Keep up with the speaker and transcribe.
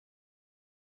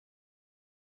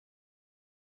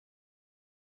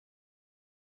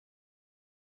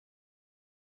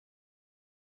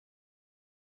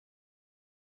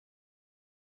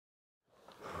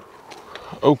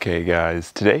Okay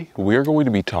guys, today we're going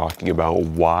to be talking about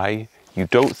why you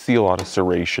don't see a lot of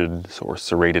serrations or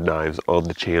serrated knives on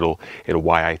the channel and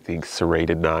why I think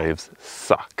serrated knives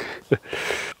suck.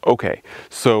 Okay,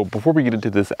 so before we get into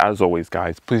this, as always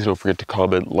guys, please don't forget to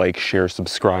comment, like, share,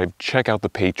 subscribe, check out the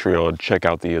Patreon, check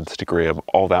out the Instagram,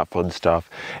 all that fun stuff.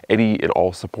 Any and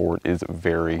all support is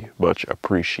very much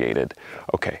appreciated.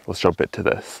 Okay, let's jump into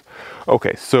this.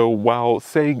 Okay, so while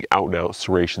saying out and out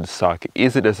serrations suck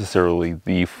isn't necessarily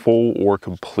the full or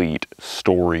complete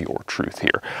story or truth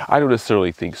here. I don't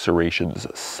necessarily think serrations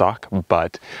suck,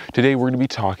 but today we're going to be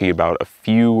talking about a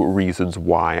few reasons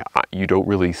why you don't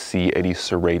really see any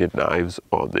serrated knives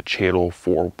on the channel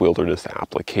for wilderness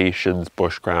applications,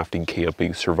 bushcrafting,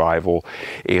 camping, survival,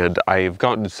 and I've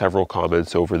gotten several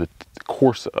comments over the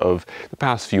course of the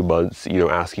past few months,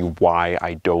 asking why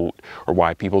I don't, or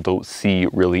why people don't see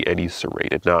really any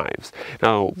serrated knives.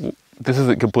 Now, this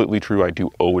isn't completely true. I do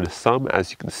own some,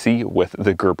 as you can see with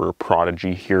the Gerber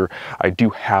Prodigy here. I do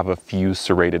have a few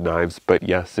serrated knives, but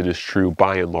yes, it is true.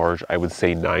 By and large, I would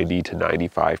say 90 to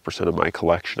 95% of my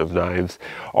collection of knives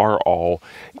are all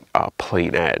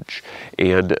plain edge.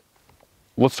 And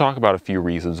let's talk about a few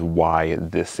reasons why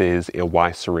this is and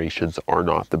why serrations are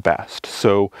not the best.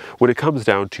 So when it comes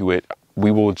down to it, we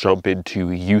will jump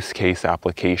into use case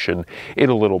application in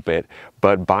a little bit,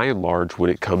 but by and large, when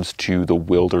it comes to the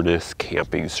wilderness,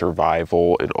 camping,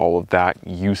 survival, and all of that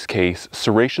use case,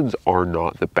 serrations are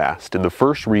not the best. And the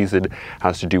first reason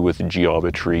has to do with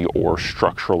geometry or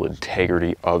structural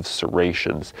integrity of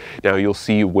serrations. Now you'll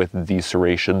see with these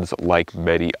serrations, like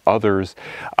many others,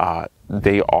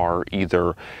 they are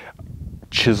either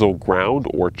chisel ground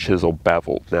or chisel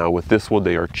bevel. Now with this one,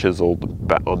 they are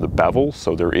chiseled on the bevel,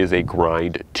 so there is a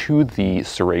grind to the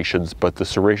serrations, but the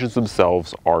serrations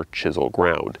themselves are chisel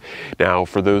ground. Now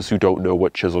for those who don't know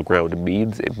what chisel ground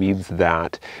means, it means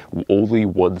that only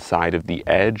one side of the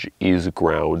edge is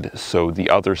ground, so the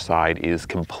other side is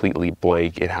completely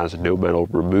blank. It has no metal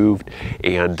removed,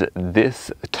 and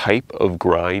this type of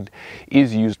grind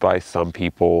is used by some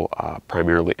people,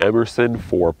 primarily Emerson,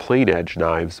 for plain edge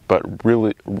knives, but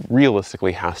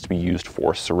realistically has to be used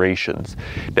for serrations.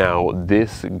 Now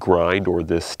this grind or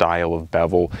this style of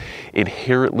bevel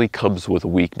inherently comes with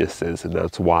weaknesses, and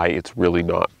that's why it's really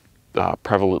not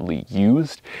prevalently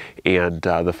used. And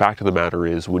the fact of the matter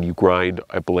is, when you grind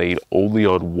a blade only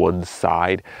on one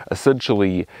side,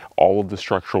 essentially all of the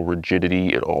structural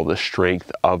rigidity and all the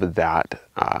strength of that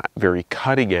very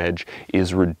cutting edge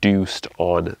is reduced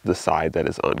on the side that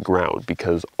is unground,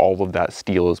 because all of that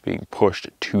steel is being pushed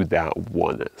to that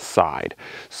one side.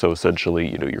 So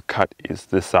essentially, your cut is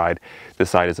this side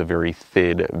is a very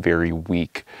thin, very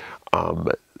weak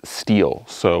steel,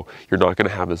 so you're not going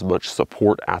to have as much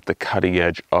support at the cutting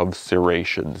edge of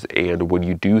serrations. And when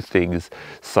you do things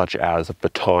such as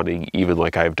batoning, even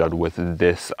like I've done with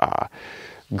this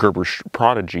Gerber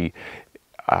Prodigy,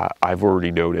 I've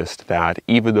already noticed that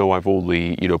even though I've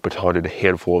only, batoned a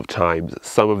handful of times,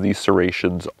 some of these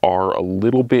serrations are a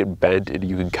little bit bent, and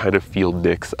you can kind of feel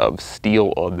nicks of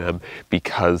steel on them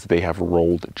because they have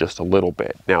rolled just a little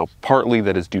bit. Now, partly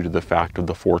that is due to the fact of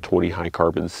the 420 high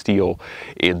carbon steel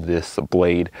in this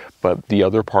blade, but the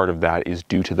other part of that is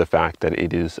due to the fact that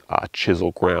it is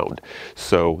chisel ground,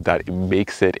 so that it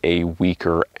makes it a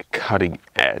weaker cutting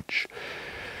edge.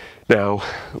 Now,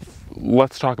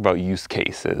 let's talk about use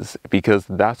cases, because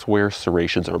that's where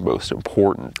serrations are most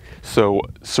important. So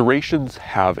serrations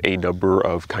have a number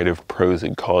of kind of pros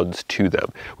and cons to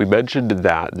them. We mentioned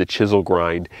that the chisel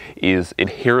grind is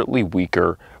inherently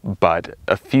weaker, but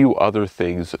a few other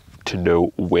things to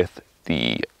note with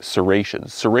the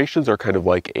serrations. Serrations are kind of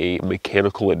like a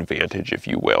mechanical advantage, if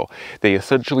you will. They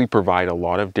essentially provide a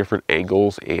lot of different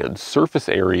angles and surface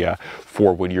area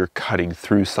for when you're cutting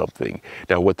through something.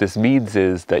 Now what this means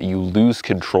is that you lose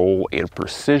control and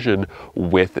precision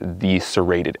with the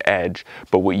serrated edge,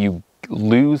 but what you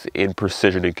lose in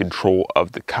precision and control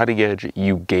of the cutting edge,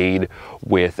 you gain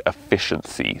with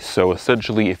efficiency. So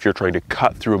essentially, if you're trying to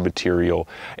cut through a material,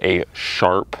 a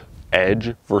sharp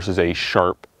edge versus a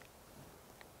sharp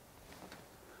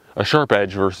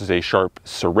edge versus a sharp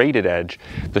serrated edge,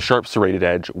 the sharp serrated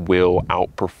edge will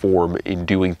outperform in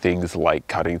doing things like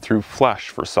cutting through flesh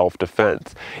for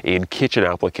self-defense, in kitchen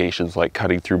applications like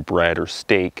cutting through bread or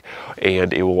steak,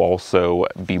 and it will also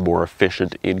be more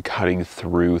efficient in cutting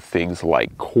through things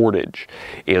like cordage.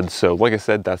 And so, like I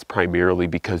said, that's primarily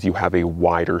because you have a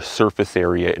wider surface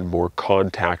area and more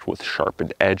contact with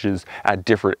sharpened edges at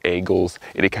different angles,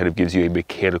 and it kind of gives you a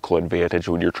mechanical advantage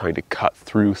when you're trying to cut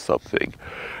through something.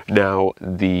 Now,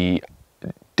 the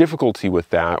difficulty with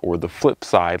that, or the flip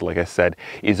side, like I said,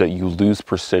 is that you lose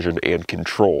precision and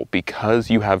control because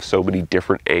you have so many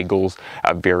different angles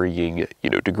at varying,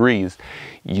 degrees.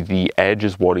 The edge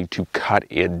is wanting to cut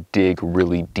and dig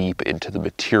really deep into the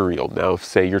material. Now, if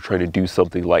say you're trying to do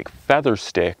something like feather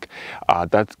stick,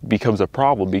 that becomes a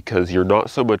problem because you're not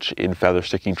so much in feather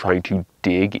sticking trying to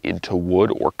dig into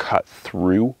wood or cut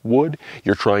through wood.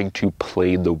 You're trying to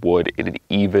plane the wood in an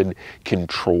even,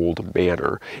 controlled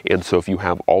manner. And so if you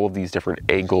have all of these different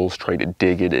angles trying to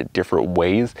dig in different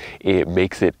ways, it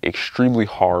makes it extremely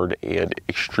hard and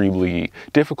extremely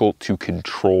difficult to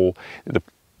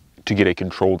get a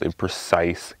controlled and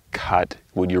precise cut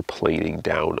when you're planing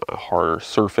down a harder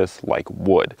surface like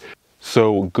wood.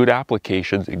 So good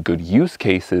applications and good use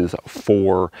cases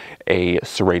for a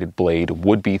serrated blade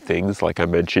would be things like I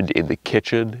mentioned in the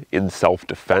kitchen, in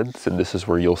self-defense, and this is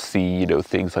where you'll see,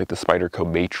 things like the Spyderco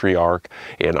Matriarch,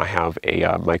 and I have a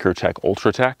Microtech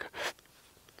Ultratech.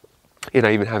 And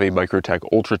I even have a Microtech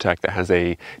Ultratech that has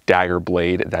a dagger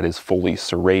blade that is fully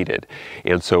serrated.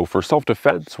 And so for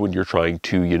self-defense, when you're trying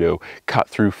to, cut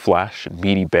through flesh and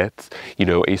meaty bits,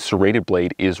 a serrated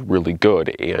blade is really good.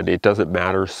 And it doesn't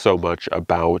matter so much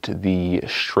about the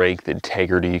strength,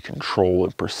 integrity, control,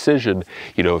 and precision.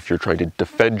 If you're trying to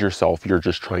defend yourself, you're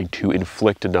just trying to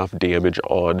inflict enough damage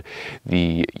on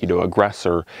the,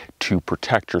 aggressor to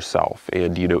protect yourself.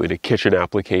 And, in a kitchen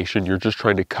application, you're just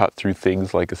trying to cut through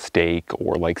things like a steak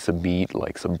or like some meat,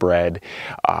 like some bread.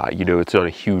 It's not a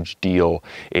huge deal.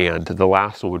 And the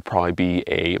last one would probably be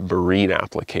a marine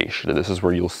application. And this is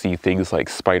where you'll see things like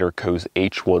Spyderco's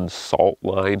H1 Salt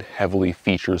line heavily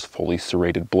features fully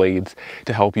serrated blades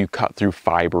to help you cut through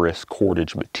fibrous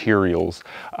cordage materials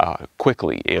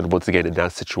quickly. And once again, in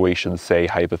that situation, say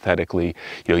hypothetically,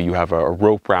 you have a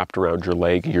rope wrapped around your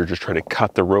leg and you're just trying to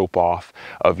cut the rope off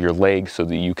of your leg so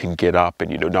that you can get up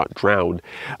and, not drown.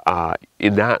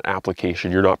 In that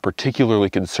application, you're not particularly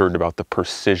concerned about the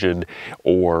precision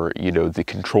or, the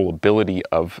controllability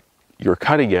of your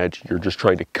cutting edge. You're just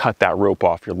trying to cut that rope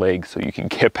off your leg so you can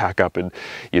get back up and,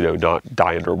 not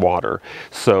die underwater.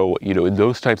 So, in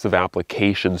those types of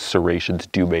applications, serrations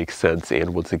do make sense.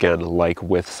 And once again, like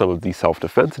with some of the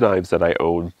self-defense knives that I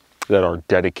own, that are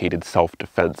dedicated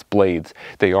self-defense blades,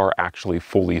 they are actually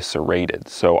fully serrated.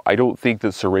 So I don't think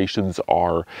that serrations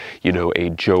are, a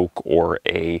joke or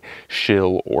a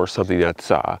shill or something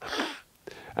that's, and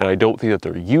I don't think that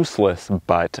they're useless,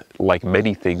 but like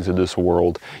many things in this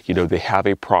world, they have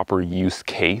a proper use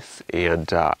case,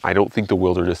 and I don't think the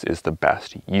wilderness is the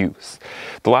best use.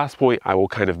 The last point I will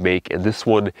kind of make, and this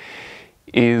one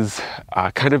is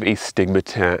kind of a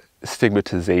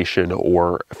stigmatization,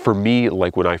 or for me,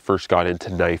 like when I first got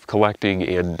into knife collecting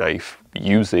and knife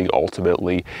using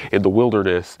ultimately in the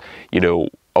wilderness,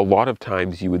 a lot of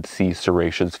times you would see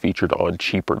serrations featured on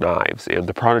cheaper knives, and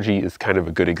the Prodigy is kind of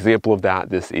a good example of that.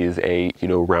 This is a,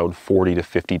 around $40 to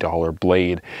 $50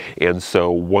 blade, and so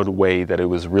one way that it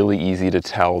was really easy to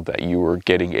tell that you were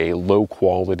getting a low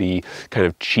quality kind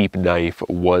of cheap knife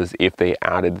was if they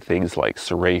added things like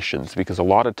serrations, because a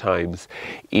lot of times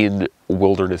in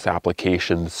wilderness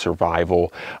applications,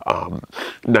 survival,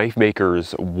 knife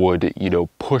makers would,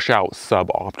 push out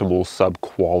suboptimal,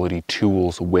 sub-quality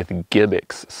tools with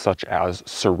gimmicks such as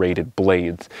serrated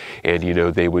blades. And,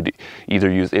 they would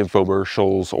either use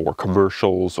infomercials or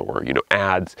commercials or,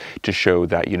 ads to show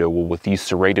that, well, with these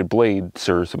serrated blades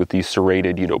or with these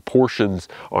serrated, portions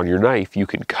on your knife, you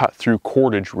can cut through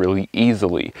cordage really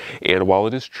easily. And while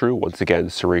it is true, once again,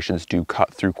 serrations do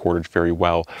cut through cordage very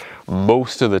well,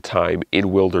 most of the time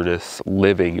in wilderness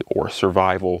living or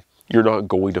survival, you're not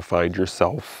going to find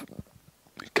yourself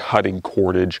cutting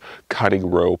cordage, cutting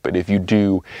rope, and if you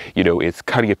do, it's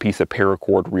cutting a piece of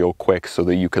paracord real quick so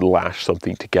that you can lash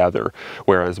something together,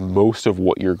 whereas most of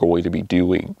what you're going to be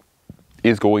doing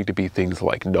is going to be things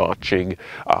like notching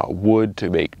wood to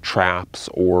make traps,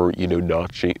 or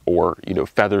notching, or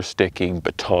feather sticking,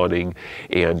 batoning.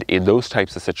 And in those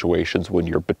types of situations, when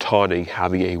you're batoning,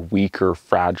 having a weaker,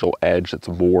 fragile edge that's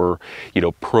more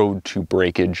prone to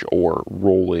breakage or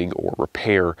rolling or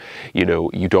repair,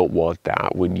 you don't want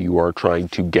that when you are trying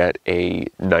to get a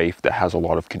knife that has a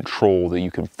lot of control, that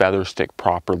you can feather stick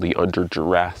properly under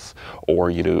duress, or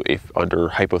if under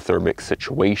hypothermic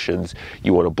situations,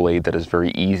 you want a blade that is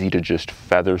very easy to just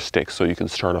feather stick so you can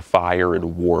start a fire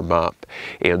and warm up.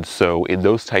 And so in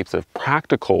those types of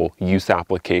practical use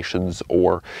applications,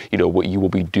 or what you will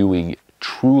be doing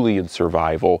truly in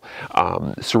survival,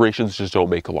 serrations just don't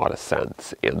make a lot of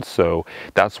sense. And so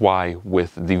that's why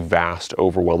with the vast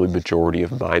overwhelming majority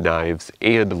of my knives,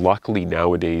 and luckily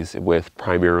nowadays with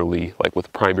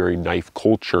primary knife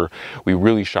culture, we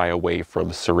really shy away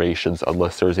from serrations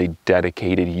unless there's a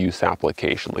dedicated use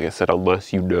application. Like I said,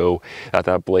 unless you know that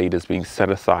that blade is being set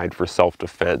aside for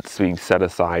self-defense, being set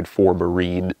aside for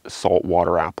marine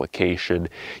saltwater application,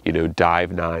 you know,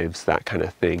 dive knives, that kind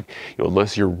of thing. You know,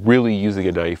 unless you're really using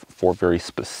a knife for very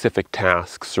specific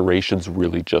tasks, serrations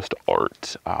really just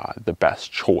aren't the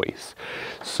best choice.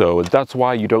 So that's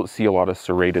why you don't see a lot of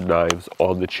serrated knives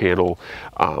on the channel.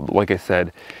 Like I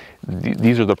said,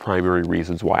 these are the primary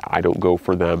reasons why I don't go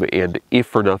for them. And if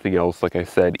for nothing else, like I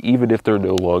said, even if they're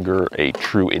no longer a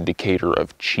true indicator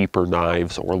of cheaper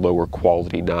knives or lower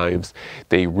quality knives,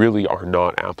 they really are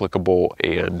not applicable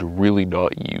and really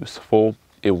not useful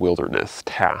in wilderness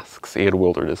tasks and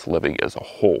wilderness living as a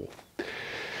whole.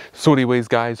 So anyways,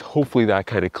 guys, hopefully that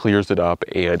kind of clears it up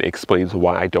and explains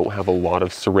why I don't have a lot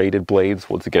of serrated blades.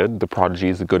 Once again, the Prodigy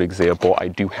is a good example. I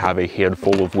do have a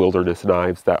handful of wilderness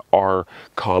knives that are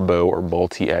combo or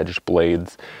multi-edged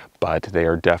blades, but they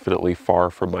are definitely far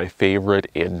from my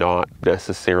favorite and not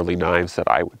necessarily knives that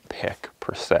I would pick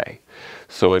per se.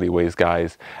 So anyways,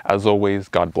 guys, as always,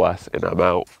 God bless, and I'm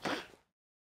out.